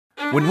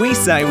When we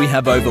say we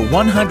have over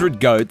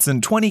 100 goats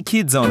and 20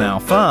 kids on our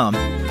farm,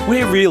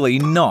 we're really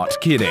not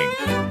kidding.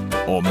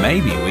 Or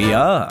maybe we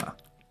are.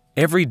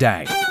 Every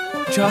day,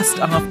 just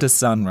after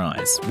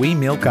sunrise, we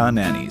milk our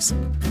nannies.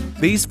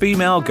 These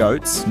female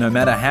goats, no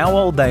matter how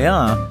old they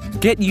are,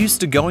 get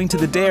used to going to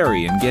the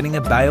dairy and getting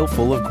a bale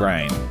full of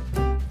grain.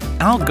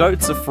 Our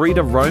goats are free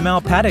to roam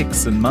our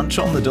paddocks and munch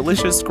on the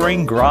delicious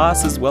green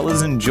grass as well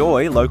as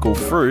enjoy local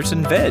fruit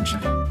and veg.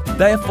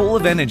 They are full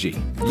of energy.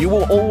 You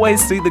will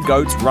always see the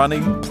goats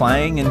running,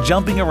 playing and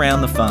jumping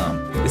around the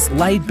farm. This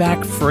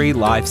laid-back, free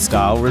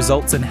lifestyle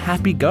results in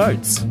happy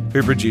goats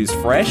who produce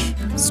fresh,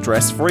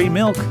 stress-free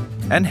milk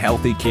and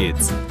healthy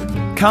kids.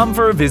 Come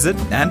for a visit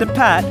and a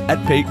pat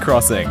at Peak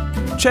Crossing.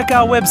 Check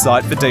our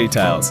website for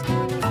details.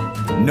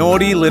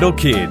 Naughty little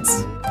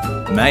kids,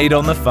 made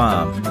on the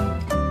farm.